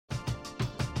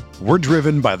We're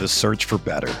driven by the search for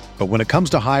better. But when it comes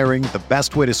to hiring, the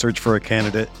best way to search for a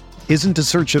candidate isn't to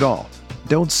search at all.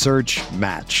 Don't search,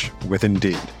 match with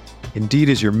Indeed. Indeed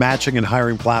is your matching and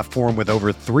hiring platform with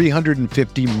over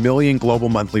 350 million global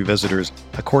monthly visitors,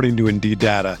 according to Indeed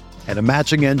data, and a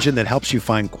matching engine that helps you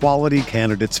find quality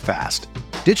candidates fast.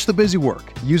 Ditch the busy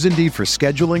work. Use Indeed for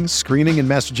scheduling, screening, and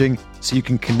messaging so you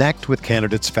can connect with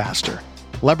candidates faster.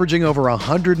 Leveraging over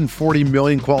 140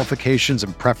 million qualifications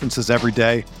and preferences every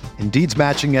day, Indeed's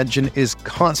matching engine is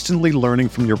constantly learning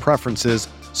from your preferences,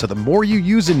 so the more you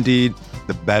use Indeed,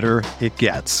 the better it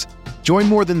gets. Join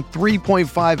more than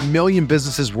 3.5 million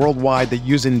businesses worldwide that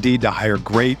use Indeed to hire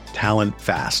great talent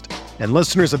fast. And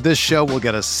listeners of this show will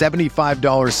get a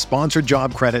 $75 sponsored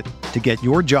job credit to get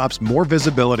your jobs more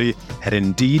visibility at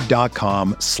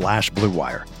Indeed.com/Blue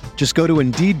Wire. Just go to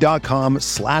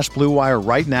Indeed.com/Blue Wire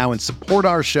right now and support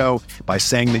our show by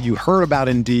saying that you heard about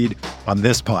Indeed on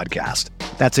this podcast.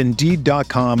 That's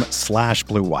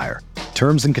Indeed.com/Blue Wire.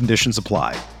 Terms and conditions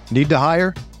apply. Need to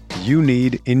hire? You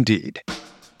need Indeed.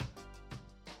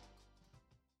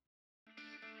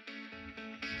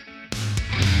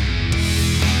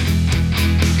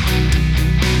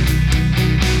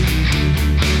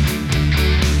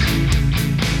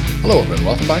 Hello everyone,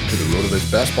 welcome back to the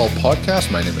RotoViz Best Ball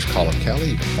Podcast. My name is Colin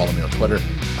Kelly. You can follow me on Twitter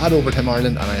at Overtime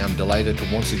Ireland, and I am delighted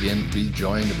to once again be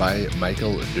joined by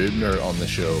Michael Dubner on the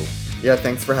show. Yeah,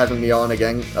 thanks for having me on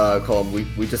again, Colin.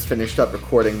 We just finished up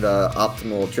recording the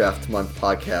Optimal Draft Month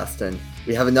podcast, and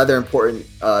we have another important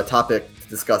topic to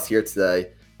discuss here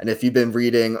today. And if you've been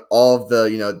reading all of the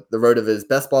RotoViz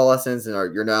Best Ball lessons and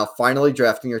you're now finally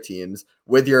drafting your teams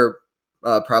with your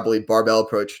probably barbell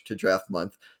approach to draft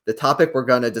month, the topic we're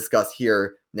going to discuss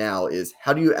here now is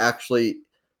how do you actually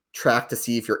track to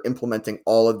see if you're implementing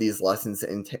all of these lessons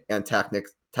and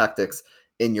tactics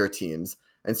in your teams.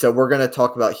 And so we're going to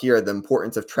talk about here the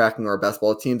importance of tracking our best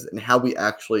ball teams and how we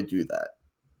actually do that.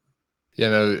 You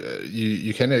know,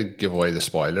 you kind of give away the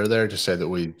spoiler there to say that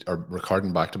we are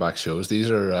recording back-to-back shows.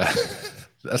 These are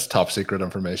that's top secret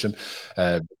information.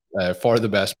 For the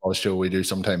Best Ball Show, we do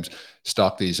sometimes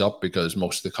stock these up because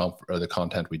most of the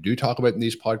content we do talk about in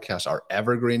these podcasts are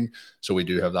evergreen. So we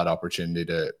do have that opportunity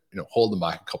to hold them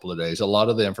back a couple of days. A lot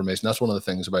of the information, that's one of the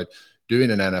things about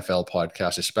doing an NFL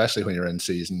podcast, especially when you're in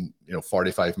season,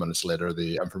 45 minutes later,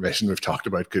 the information we've talked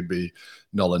about could be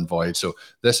null and void. So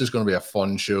this is going to be a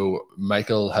fun show.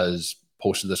 Michael has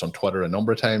posted this on Twitter a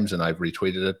number of times and I've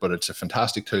retweeted it, but it's a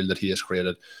fantastic tool that he has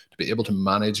created to be able to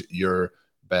manage your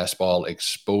best ball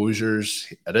exposures.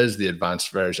 It is the advanced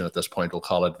version at this point. We'll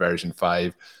call it version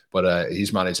 5, but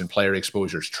he's managing player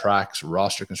exposures, tracks,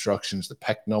 roster constructions, the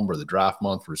pick number, the draft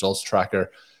month, results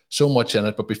tracker, so much in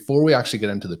it. But before we actually get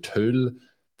into the tool,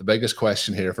 the biggest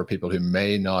question here for people who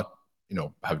may not,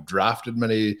 have drafted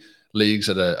many leagues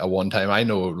at a one time. I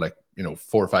know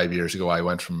 4 or 5 years ago, I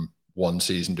went from one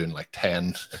season doing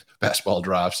 10 best ball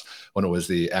drafts when it was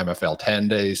the MFL 10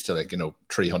 days to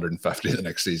 350 the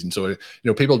next season. So,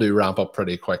 people do ramp up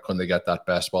pretty quick when they get that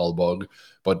best ball bug.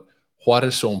 But what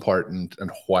is so important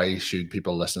and why should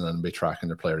people listen and be tracking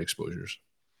their player exposures?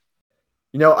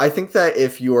 I think that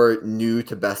if you're new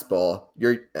to best ball,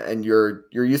 you're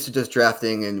used to just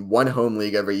drafting in one home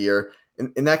league every year.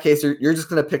 In that case, you're just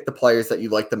going to pick the players that you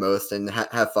like the most and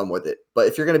have fun with it. But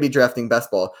if you're going to be drafting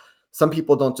best ball, some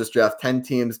people don't just draft 10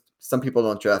 teams. Some people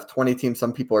don't draft 20 teams.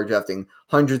 Some people are drafting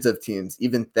hundreds of teams,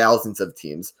 even thousands of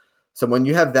teams. So when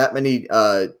you have that many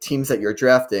teams that you're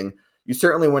drafting, you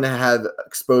certainly want to have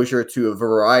exposure to a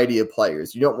variety of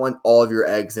players. You don't want all of your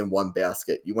eggs in one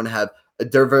basket. You want to have a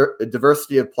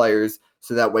diversity of players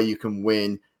so that way you can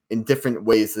win in different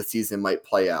ways the season might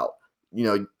play out.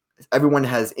 Everyone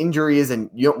has injuries and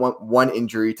you don't want one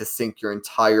injury to sink your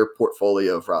entire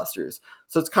portfolio of rosters.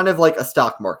 So it's kind of like a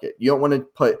stock market. You don't want to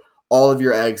put all of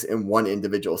your eggs in one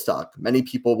individual stock. Many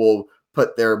people will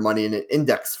put their money in an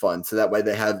index fund so that way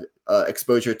they have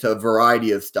exposure to a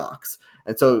variety of stocks.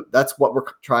 And so that's what we're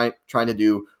trying to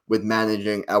do with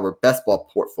managing our best ball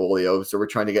portfolio. So we're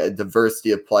trying to get a diversity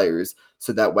of players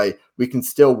so that way we can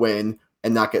still win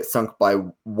and not get sunk by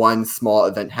one small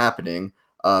event happening.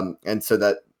 And so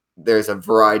that there's a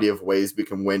variety of ways we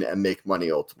can win and make money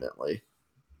ultimately.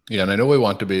 Yeah, and I know we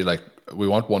want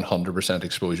 100%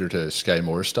 exposure to Sky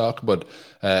Moore stock, but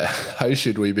how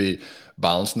should we be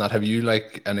balancing that? Have you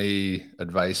any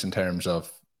advice in terms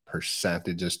of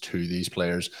percentages to these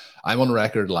players? I'm on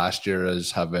record last year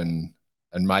as having,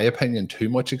 in my opinion, too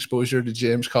much exposure to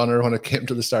James Conner when it came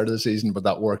to the start of the season, but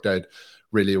that worked out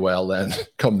really well then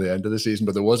come the end of the season.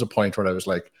 But there was a point where I was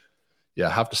like, yeah,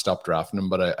 I have to stop drafting him,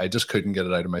 but I just couldn't get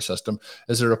it out of my system.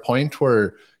 Is there a point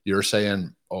where you're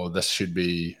saying, oh, this should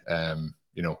be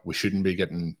we shouldn't be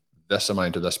getting this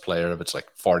amount of this player if it's like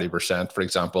 40%, for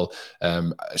example.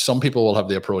 Some people will have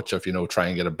the approach of, try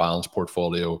and get a balanced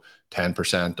portfolio,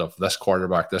 10% of this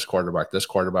quarterback, this quarterback, this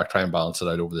quarterback, try and balance it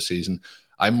out over the season.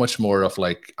 I'm much more of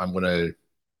like, I'm going to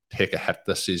take a hit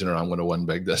this season or I'm going to win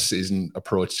big this season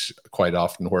approach quite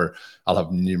often, where I'll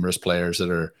have numerous players that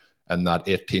are in that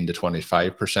 18 to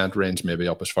 25% range, maybe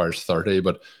up as far as 30.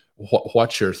 But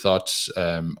what's your thoughts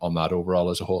on that overall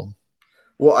as a whole?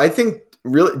 Well, I think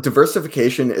really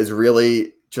diversification is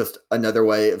really just another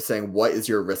way of saying, what is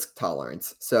your risk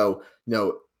tolerance? So,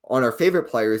 on our favorite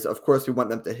players, of course, we want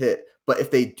them to hit. But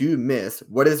if they do miss,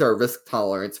 what is our risk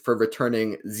tolerance for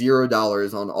returning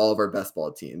 $0 on all of our best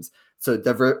ball teams? So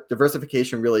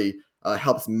diversification really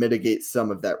helps mitigate some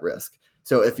of that risk.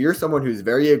 So if you're someone who's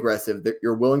very aggressive, that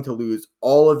you're willing to lose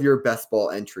all of your best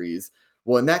ball entries,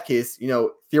 well, in that case,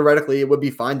 theoretically, it would be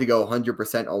fine to go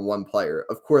 100% on one player.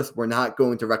 Of course, we're not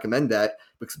going to recommend that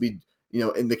because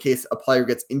in the case a player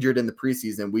gets injured in the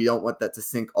preseason, we don't want that to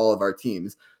sink all of our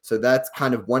teams. So that's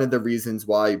kind of one of the reasons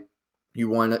why you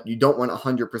don't want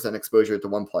 100% exposure to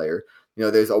one player.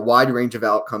 There's a wide range of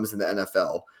outcomes in the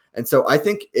NFL. And so I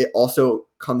think it also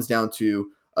comes down to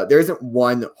there isn't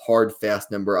one hard, fast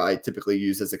number I typically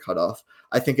use as a cutoff.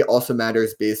 I think it also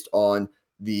matters based on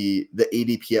the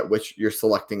ADP at which you're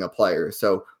selecting a player.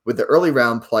 So with the early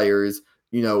round players,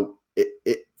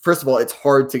 first of all, it's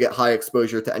hard to get high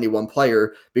exposure to any one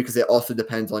player because it also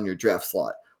depends on your draft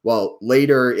slot. While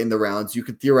later in the rounds, you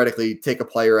could theoretically take a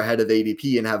player ahead of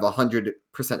ADP and have 100%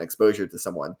 exposure to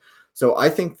someone. So I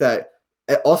think that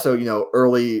also,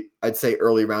 I'd say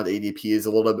early round ADP is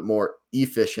a little bit more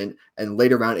efficient and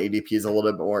later round ADP is a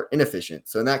little bit more inefficient.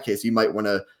 So in that case, you might want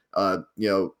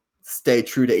to, stay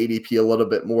true to ADP a little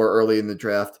bit more early in the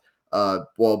draft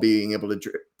while being able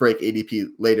to break ADP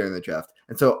later in the draft.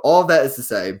 And so all of that is to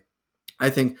say, I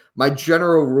think my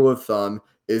general rule of thumb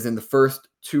is in the first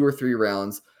 2 or 3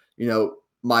 rounds,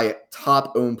 my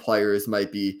top owned players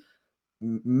might be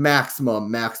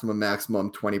maximum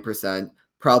 20%.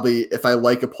 Probably if I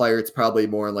like a player, it's probably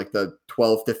more in like the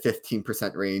 12 to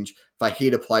 15% range. If I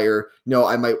hate a player,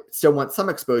 I might still want some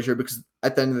exposure because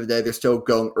at the end of the day, they're still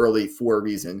going early for a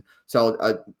reason. So,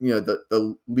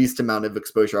 the least amount of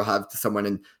exposure I'll have to someone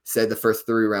and say the first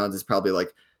 3 rounds is probably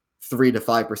like 3 to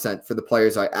 5% for the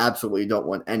players I absolutely don't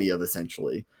want any of,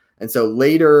 essentially. And so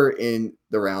later in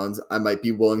the rounds, I might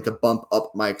be willing to bump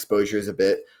up my exposures a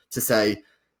bit to say,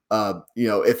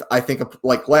 if I think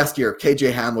like last year,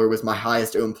 KJ Hamler was my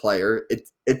highest owned player. It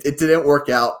didn't work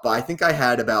out, but I think I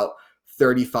had about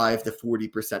 35 to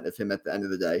 40% of him at the end of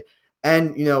the day.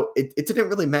 And, it didn't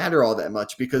really matter all that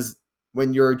much because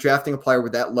when you're drafting a player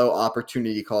with that low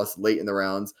opportunity cost late in the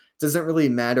rounds, it doesn't really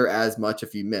matter as much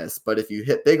if you miss. But if you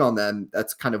hit big on them,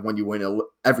 that's kind of when you win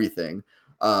everything.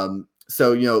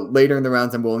 So, later in the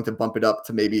rounds, I'm willing to bump it up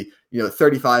to maybe,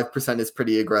 35% is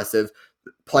pretty aggressive.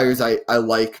 Players I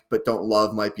like but don't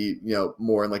love might be,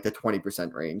 more in like the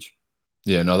 20% range.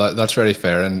 Yeah, no, that's very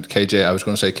fair. And I was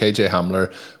going to say KJ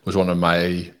Hamler was one of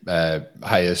my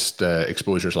highest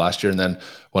exposures last year. And then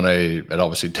when it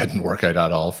obviously didn't work out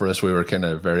at all for us, we were kind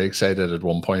of very excited at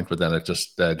one point, but then it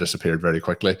just disappeared very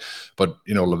quickly. But,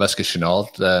 Laviska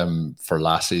Shenault for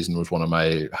last season was one of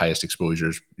my highest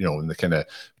exposures, in the kind of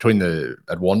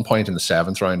at one point in the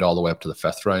 7th round all the way up to the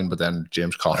 5th round. But then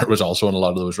James Conner was also on a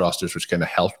lot of those rosters, which kind of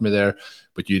helped me there.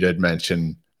 But you did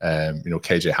mention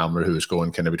KJ Hamler, who was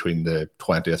going kind of between the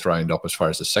 20th round up as far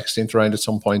as the 16th round at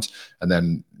some points. And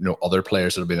then, other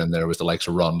players that have been in there was the likes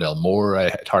of Rondell Moore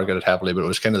I targeted heavily, but it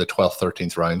was kind of the 12th,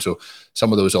 13th round. So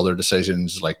some of those other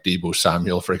decisions like Deebo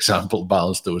Samuel, for example,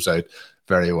 balanced those out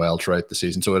very well throughout the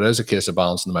season. So it is a case of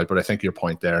balancing them out. But I think your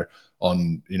point there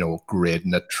on,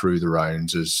 grading it through the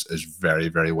rounds is very,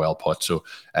 very well put. So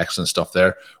excellent stuff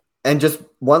there. And just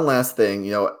one last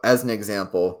thing, as an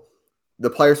example, the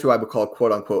players who I would call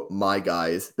quote unquote my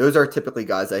guys, those are typically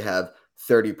guys I have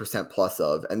 30% plus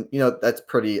of. And, that's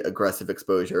pretty aggressive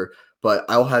exposure, but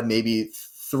I'll have maybe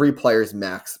 3 players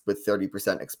max with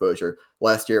 30% exposure.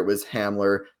 Last year it was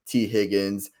Hamler, T.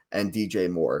 Higgins, and DJ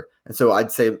Moore. And so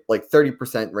I'd say like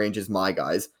 30% range is my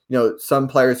guys. Some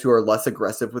players who are less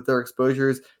aggressive with their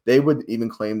exposures, they would even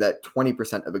claim that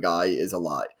 20% of a guy is a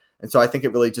lot. And so I think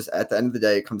it really just at the end of the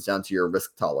day, it comes down to your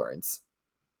risk tolerance.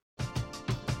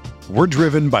 We're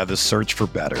driven by the search for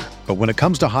better. But when it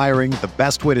comes to hiring, the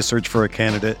best way to search for a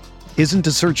candidate isn't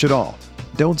to search at all.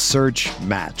 Don't search,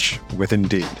 match with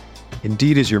Indeed.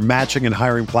 Indeed is your matching and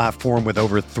hiring platform with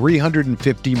over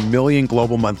 350 million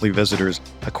global monthly visitors,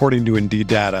 according to Indeed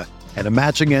data, and a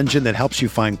matching engine that helps you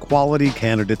find quality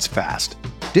candidates fast.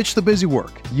 Ditch the busy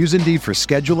work. Use Indeed for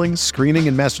scheduling, screening,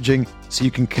 and messaging so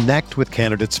you can connect with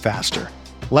candidates faster.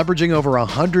 Leveraging over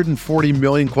 140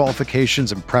 million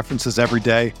qualifications and preferences every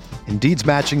day, Indeed's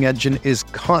matching engine is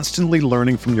constantly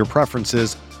learning from your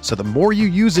preferences, so the more you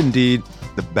use Indeed,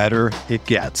 the better it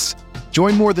gets.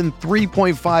 Join more than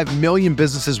 3.5 million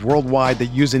businesses worldwide that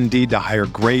use Indeed to hire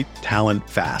great talent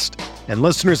fast. And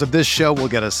listeners of this show will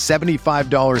get a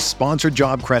 $75 sponsored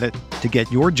job credit to get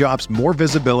your jobs more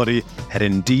visibility at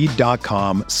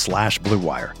Indeed.com/Blue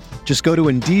Wire. Just go to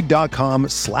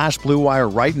Indeed.com/Blue Wire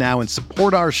right now and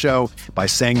support our show by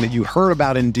saying that you heard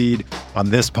about Indeed on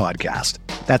this podcast.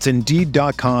 That's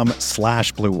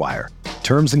Indeed.com/Blue Wire.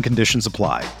 Terms and conditions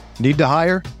apply. Need to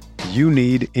hire? You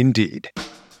need Indeed.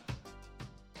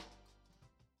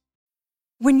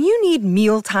 When you need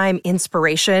mealtime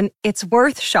inspiration, it's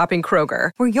worth shopping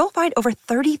Kroger, where you'll find over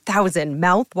 30,000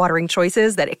 mouth-watering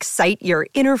choices that excite your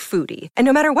inner foodie. And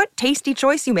no matter what tasty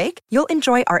choice you make, you'll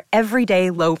enjoy our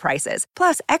everyday low prices,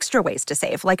 plus extra ways to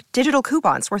save, like digital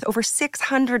coupons worth over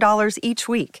 $600 each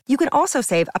week. You can also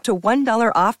save up to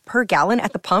 $1 off per gallon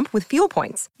at the pump with fuel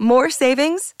points. More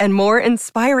savings and more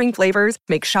inspiring flavors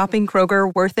make shopping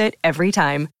Kroger worth it every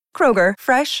time. Kroger,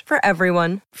 fresh for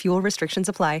everyone. Fuel restrictions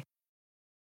apply.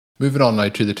 Moving on now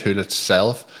to the tool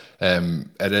itself.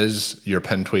 It is your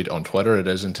pinned tweet on Twitter. It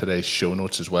is in today's show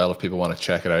notes as well if people want to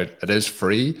check it out. It is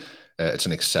free. It's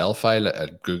an Excel file,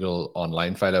 a Google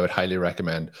Online file. I would highly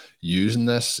recommend using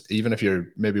this, even if you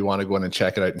maybe want to go in and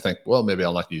check it out and think, well, maybe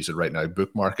I'll not use it right now.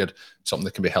 Bookmark it, something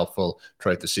that can be helpful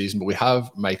throughout the season. But we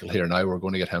have Michael here now. We're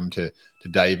going to get him to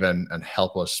dive in and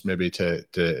help us maybe to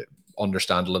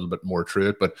understand a little bit more through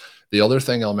it. But the other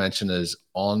thing I'll mention is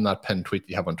on that pinned tweet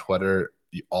you have on Twitter,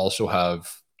 you also have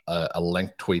a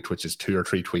linked tweet, which is 2 or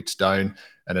 3 tweets down,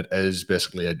 and it is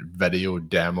basically a video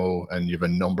demo, and you have a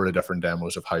number of different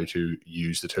demos of how to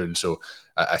use the tool. So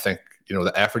I think,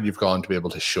 the effort you've gone to be able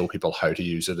to show people how to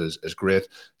use it is great.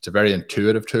 It's a very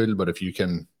intuitive tool, but if you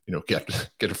can, get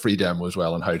a free demo as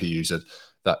well on how to use it,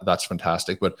 that's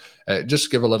fantastic. But just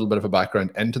give a little bit of a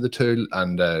background into the tool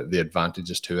and the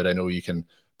advantages to it. I know you can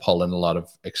pull in a lot of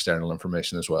external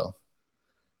information as well.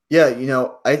 Yeah,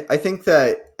 I think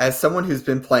that as someone who's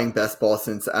been playing best ball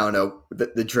since, I don't know,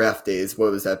 the draft days,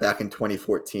 what was that, back in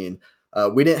 2014,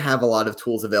 we didn't have a lot of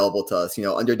tools available to us.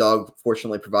 Underdog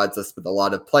fortunately provides us with a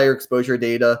lot of player exposure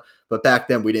data, but back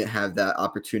then we didn't have that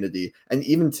opportunity. And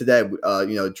even today,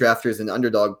 Drafters and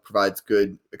Underdog provides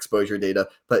good exposure data,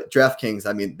 but DraftKings,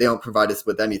 they don't provide us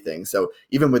with anything. So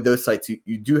even with those sites,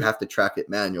 you do have to track it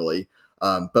manually.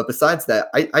 But besides that,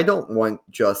 I don't want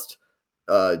just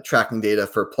tracking data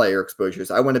for player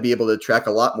exposures. I want to be able to track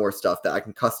a lot more stuff that I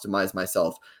can customize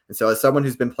myself. And so as someone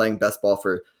who's been playing best ball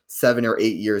for 7 or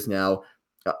 8 years now,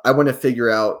 I want to figure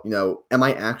out, am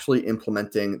I actually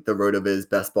implementing the RotoViz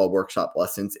best ball workshop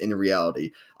lessons in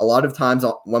reality? A lot of times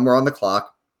when we're on the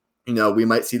clock, we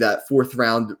might see that 4th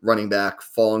round running back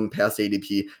falling past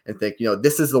ADP and think,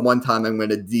 this is the one time I'm going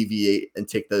to deviate and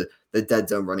take the dead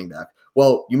zone running back.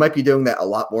 Well, you might be doing that a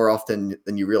lot more often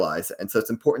than you realize. And so it's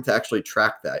important to actually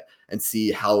track that and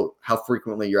see how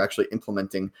frequently you're actually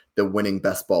implementing the winning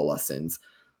best ball lessons.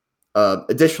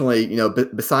 Additionally,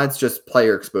 besides just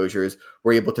player exposures,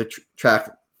 we're able to track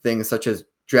things such as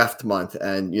draft month.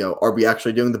 And, are we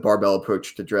actually doing the barbell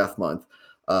approach to draft month?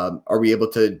 We're able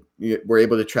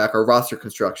to track our roster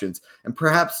constructions. And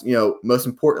perhaps, most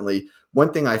importantly,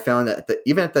 one thing I found that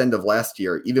even at the end of last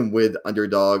year, even with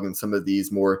Underdog and some of these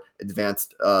more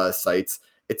advanced sites,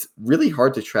 it's really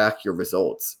hard to track your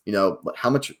results. How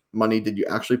much money did you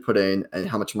actually put in and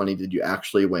how much money did you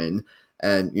actually win?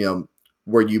 And,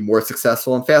 were you more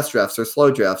successful in fast drafts or slow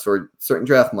drafts or certain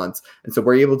draft months? And so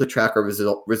we're able to track our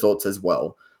results as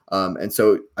well. And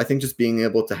so I think just being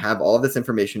able to have all of this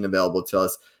information available to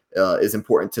us is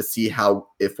important to see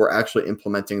if we're actually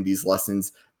implementing these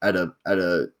lessons at a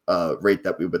rate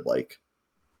that we would like.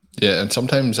 Yeah, and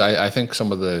sometimes I think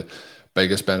some of the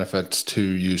biggest benefits to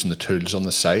using the tools on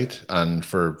the site and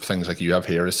for things like you have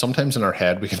here is sometimes in our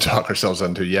head we can talk ourselves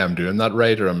into, yeah, I'm doing that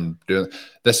right, or I'm doing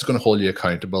this is going to hold you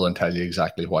accountable and tell you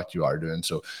exactly what you are doing.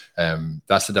 So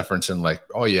that's the difference in like,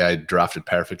 oh yeah, I drafted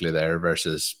perfectly there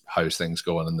versus how's things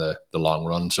going in the long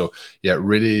run. So yeah,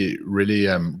 really, really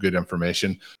good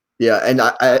information. Yeah, and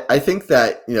I think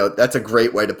that, that's a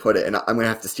great way to put it, and I'm going to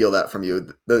have to steal that from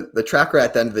you. The tracker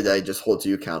at the end of the day just holds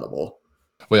you accountable.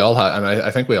 We all have, and I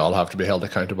think we all have to be held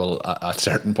accountable at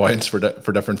certain points for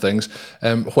different things.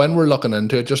 When we're looking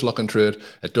into it, just looking through it,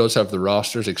 it does have the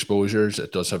rosters, exposures,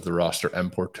 it does have the roster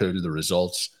import tool, the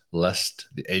results list,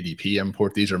 the ADP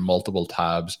import. These are multiple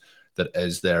tabs that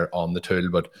is there on the tool.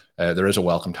 But there is a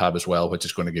welcome tab as well, which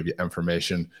is going to give you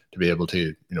information to be able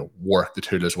to work the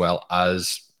tool, as well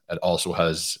as it also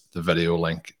has the video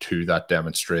link to that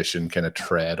demonstration kind of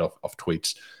thread of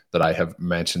tweets that I have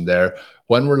mentioned there.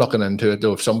 When we're looking into it,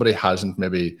 though, if somebody hasn't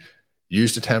maybe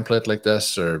used a template like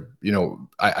this, or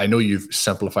I know you've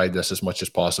simplified this as much as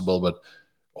possible, but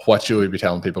what should we be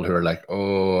telling people who are like,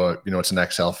 oh, it's an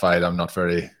Excel file, I'm not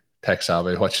very tech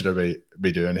savvy? What should I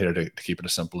be doing here to keep it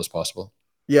as simple as possible?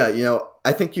 Yeah,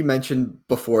 I think you mentioned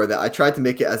before that I tried to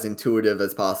make it as intuitive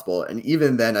as possible. And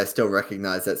even then, I still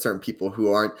recognize that certain people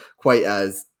who aren't quite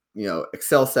as,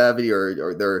 Excel savvy,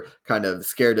 or they're kind of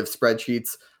scared of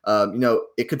spreadsheets,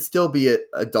 it could still be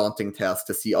a daunting task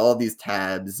to see all of these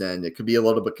tabs, and it could be a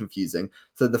little bit confusing.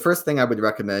 So the first thing I would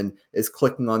recommend is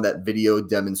clicking on that video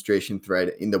demonstration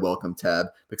thread in the welcome tab,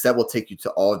 because that will take you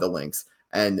to all of the links.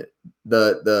 And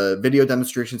the video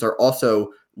demonstrations are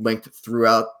also linked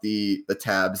throughout the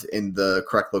tabs in the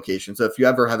correct location. So if you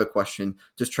ever have a question,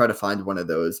 just try to find one of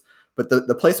those. But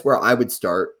the place where I would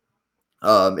start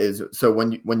is, so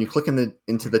when you click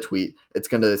into the tweet, it's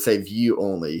going to say view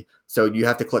only. So you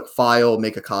have to click file,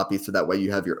 make a copy, so that way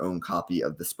you have your own copy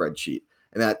of the spreadsheet.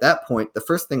 And at that point, the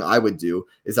first thing I would do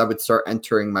is I would start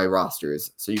entering my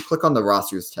rosters. So you click on the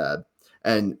rosters tab,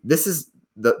 and this is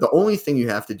the only thing you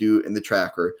have to do in the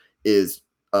tracker is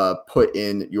put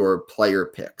in your player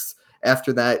picks.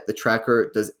 After that, the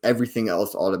tracker does everything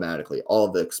else automatically. All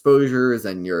of the exposures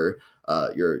and your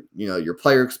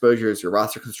player exposures, your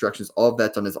roster constructions, all of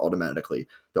that done is automatically.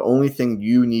 The only thing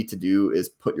you need to do is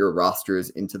put your rosters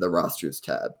into the rosters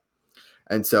tab.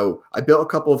 And so I built a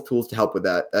couple of tools to help with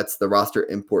that. That's the roster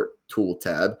import tool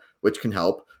tab, which can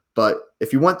help. But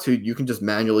if you want to, you can just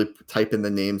manually type in the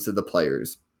names of the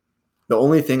players. The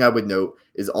only thing I would note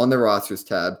is on the rosters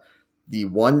tab, the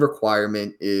one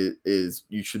requirement is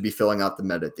you should be filling out the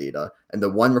metadata. And the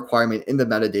one requirement in the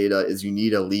metadata is you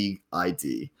need a league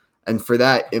ID. And for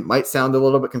that, it might sound a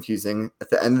little bit confusing. At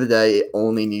the end of the day, it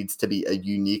only needs to be a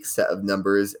unique set of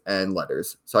numbers and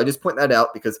letters. So I just point that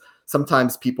out because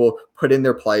sometimes people put in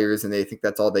their players and they think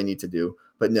that's all they need to do.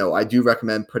 But no, I do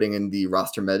recommend putting in the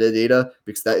roster metadata,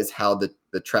 because that is how the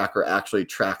tracker actually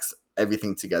tracks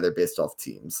everything together based off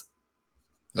teams.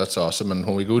 That's awesome. And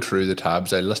when we go through the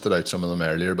tabs, I listed out some of them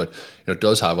earlier, but it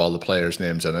does have all the players'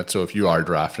 names in it. So if you are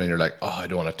drafting and you're like, oh, I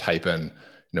don't want to type in,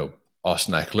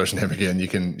 Austin Ekeler's name again, you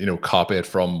can, copy it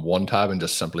from one tab and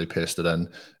just simply paste it in.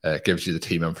 It gives you the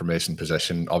team information,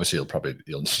 position. Obviously,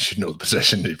 you should know the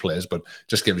position he plays, but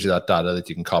just gives you that data that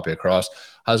you can copy across.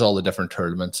 Has all the different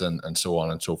tournaments and so on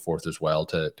and so forth as well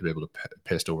to be able to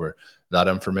paste over that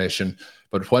information.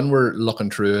 But when we're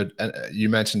looking through it, and you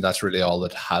mentioned that's really all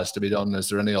that has to be done. Is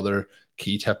there any other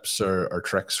key tips or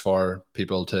tricks for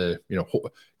people to,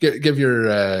 give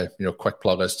your, quick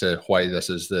plug as to why this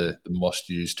is the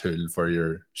must-use tool for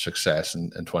your success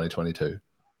in 2022?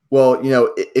 Well,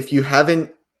 if you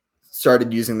haven't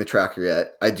started using the tracker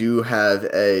yet, I do have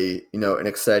an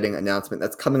exciting announcement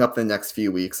that's coming up in the next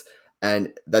few weeks.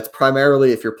 And that's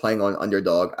primarily if you're playing on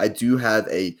Underdog. I do have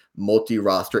a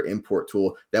multi-roster import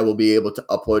tool that will be able to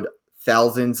upload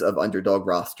thousands of Underdog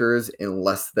rosters in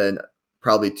less than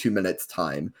probably 2 minutes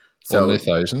time. So only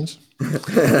thousands?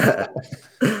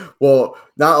 Well,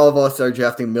 not all of us are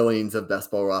drafting millions of best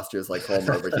ball rosters like Holm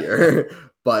over here.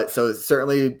 But so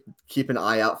certainly keep an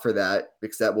eye out for that,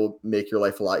 because that will make your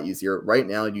life a lot easier. Right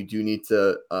now, you do need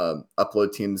to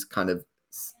upload teams kind of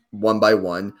one by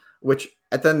one, which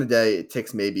at the end of the day, it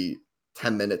takes maybe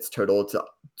 10 minutes total to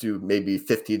do maybe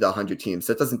 50 to 100 teams.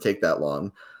 So it doesn't take that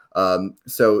long.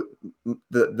 So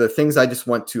the things I just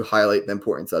want to highlight the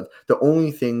importance of, the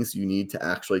only things you need to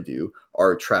actually do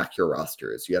are track your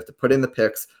rosters. You have to put in the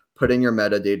picks, put in your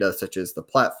metadata, such as the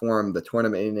platform, the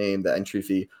tournament name, the entry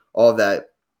fee, all of that.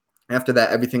 After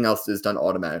that, everything else is done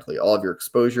automatically, all of your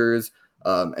exposures.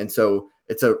 And so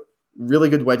it's a really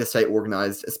good way to stay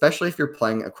organized, especially if you're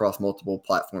playing across multiple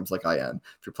platforms like I am.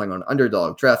 If you're playing on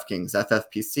Underdog, DraftKings,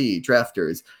 FFPC,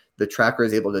 Drafters, the tracker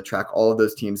is able to track all of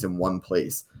those teams in one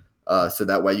place. So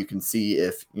that way you can see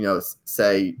if,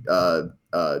 say the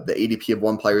ADP of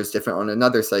one player is different on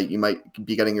another site, you might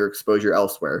be getting your exposure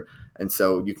elsewhere. And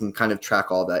so you can kind of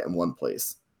track all that in one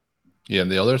place. Yeah,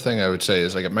 and the other thing I would say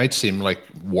is, it might seem like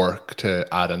work to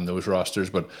add in those rosters,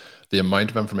 but the amount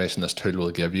of information this tool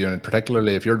will give you, and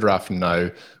particularly if you're drafting now,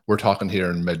 we're talking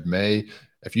here in mid-May,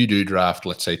 if you do draft,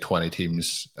 let's say 20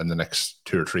 teams in the next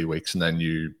 2 or 3 weeks, and then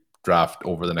you draft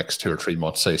over the next 2 or 3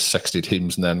 months, say 60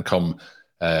 teams, and then come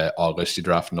August, you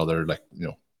draft another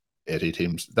 80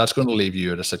 teams. That's going to leave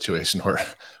you in a situation where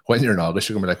when you're in August,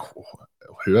 you're going to be like,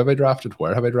 who have I drafted?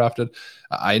 Where have I drafted?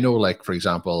 I know, like, for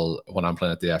example, when I'm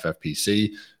playing at the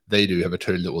FFPC, they do have a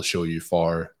tool that will show you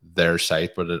for their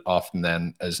site, but it often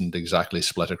then isn't exactly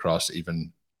split across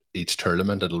even each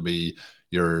tournament. It'll be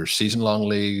your season-long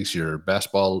leagues, your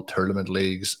best ball tournament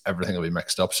leagues, everything will be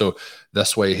mixed up. So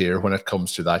this way here, when it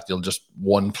comes to that, you'll just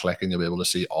one click and you'll be able to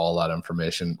see all that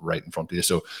information right in front of you.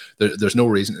 So there's no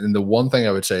reason. And the one thing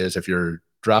I would say is if you're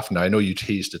drafting now, I know you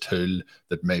teased a tool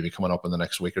that may be coming up in the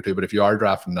next week or two, but if you are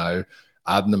drafting now,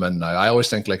 adding them in now. I always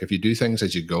think, like, if you do things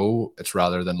as you go, it's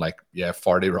rather than like,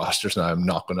 40 rosters now, I'm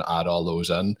not going to add all those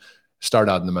in. Start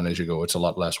adding them in as you go. It's a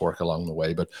lot less work along the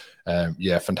way, but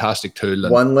fantastic tool.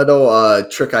 And one little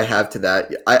trick I have to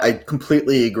that, I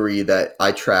completely agree that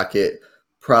I track it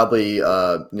probably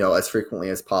as frequently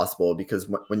as possible, because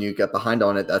when you get behind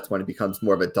on it, that's when it becomes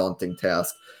more of a daunting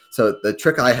task. So the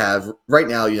trick I have right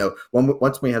now,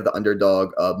 once we have the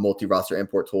Underdog multi-roster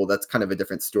import tool, that's kind of a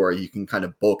different story. You can kind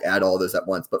of bulk add all those at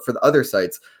once. But for the other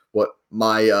sites, what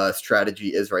my strategy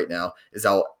is right now is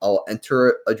I'll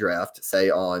enter a draft, say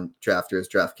on Drafters,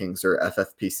 DraftKings, or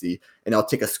FFPC, and I'll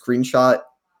take a screenshot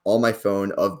on my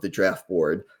phone of the draft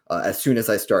board as soon as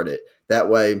I start it. That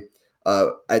way,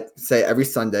 I say every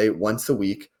Sunday, once a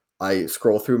week, I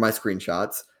scroll through my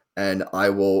screenshots and I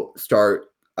will start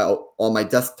on my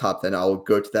desktop. Then I'll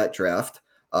go to that draft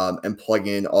and plug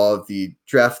in all of the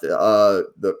draft,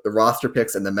 the roster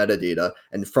picks and the metadata.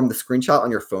 And from the screenshot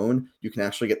on your phone, you can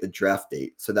actually get the draft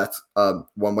date. So that's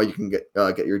one way you can get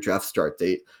your draft start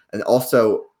date. And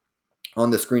also on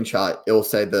the screenshot, it will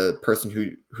say the person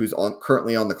who's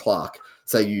currently on the clock.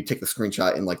 Say you take the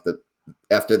screenshot in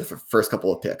after the first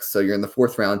couple of picks. So you're in the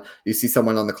 4th round, you see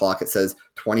someone on the clock, it says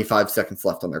 25 seconds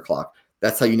left on their clock.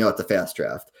 That's how you know it's a fast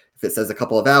draft. If it says a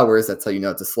couple of hours, that's how you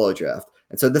know it's a slow draft.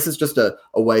 And so this is just a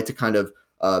way to kind of,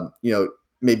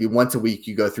 maybe once a week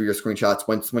you go through your screenshots.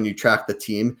 When you track the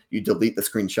team, you delete the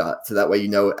screenshot. So that way,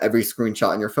 every screenshot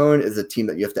on your phone is a team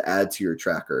that you have to add to your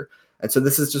tracker. And so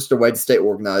this is just a way to stay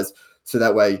organized. So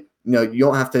that way, you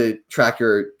don't have to track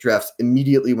your drafts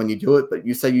immediately when you do it, but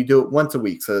you say you do it once a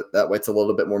week. So that way it's a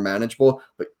little bit more manageable,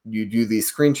 but you do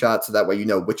these screenshots. So that way,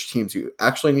 which teams you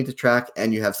actually need to track,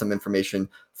 and you have some information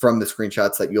from the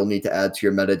screenshots that you'll need to add to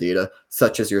your metadata,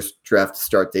 such as your draft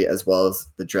start date, as well as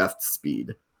the draft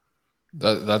speed.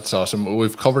 That's awesome.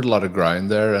 We've covered a lot of ground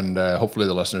there, and hopefully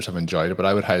the listeners have enjoyed it, but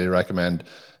I would highly recommend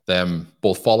them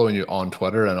both following you on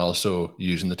Twitter and also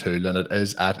using the tool. And it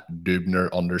is at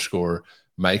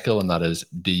Dubner_Michael, and that is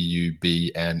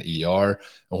DUBNER.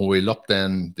 And when we looked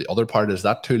in, the other part is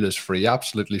that tool is free,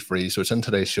 absolutely free. So it's in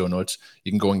today's show notes.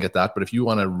 You can go and get that. But if you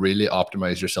want to really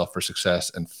optimize yourself for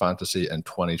success in fantasy in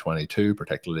 2022,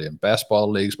 particularly in best ball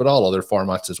leagues, but all other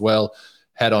formats as well,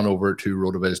 head on over to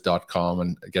rotoviz.com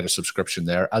and get a subscription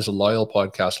there. As a loyal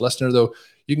podcast listener, though,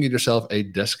 you can get yourself a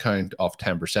discount of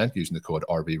 10% using the code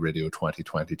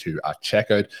RVRadio2022 at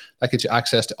checkout. That gets you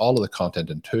access to all of the content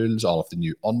and tools, all of the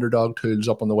new Underdog tools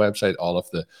up on the website, all of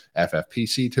the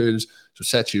FFPC tools. So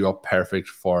sets you up perfect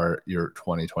for your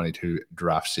 2022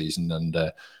 draft season. And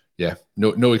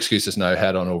no excuses now.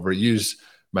 Head on over, use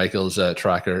Michael's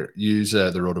tracker, use the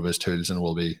RotoViz tools, and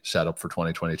we'll be set up for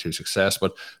 2022 success.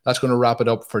 But that's going to wrap it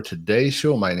up for today's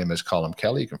show. My name is Colin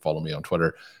Kelly. You can follow me on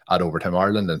Twitter at Overtime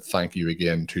Ireland. And thank you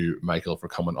again to Michael for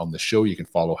coming on the show. You can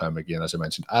follow him again, as I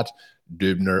mentioned, at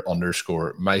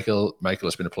Dubner_Michael. Michael,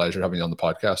 it's been a pleasure having you on the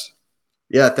podcast.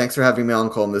 Yeah, thanks for having me on,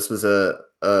 Colin. This was a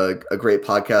great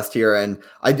podcast here. And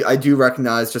I do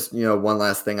recognize, just, one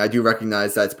last thing, I do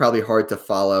recognize that it's probably hard to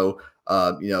follow,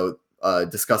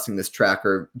 discussing this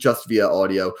tracker just via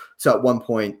audio. So at one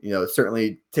point,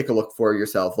 certainly take a look for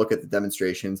yourself, look at the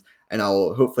demonstrations, and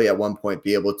I'll hopefully at one point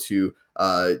be able to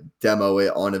demo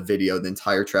it on a video, the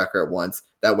entire tracker at once.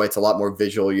 That way it's a lot more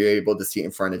visual. You're able to see it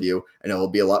in front of you, and it will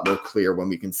be a lot more clear when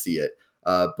we can see it.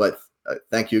 But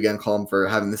thank you again, Colin, for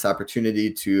having this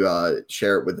opportunity to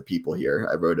share it with the people here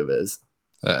at RotoViz.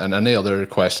 And any other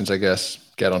questions, I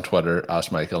guess, get on Twitter,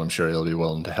 ask Michael. I'm sure he'll be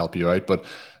willing to help you out. But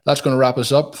that's going to wrap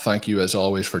us up. Thank you, as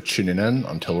always, for tuning in.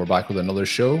 Until we're back with another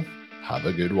show, have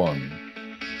a good one.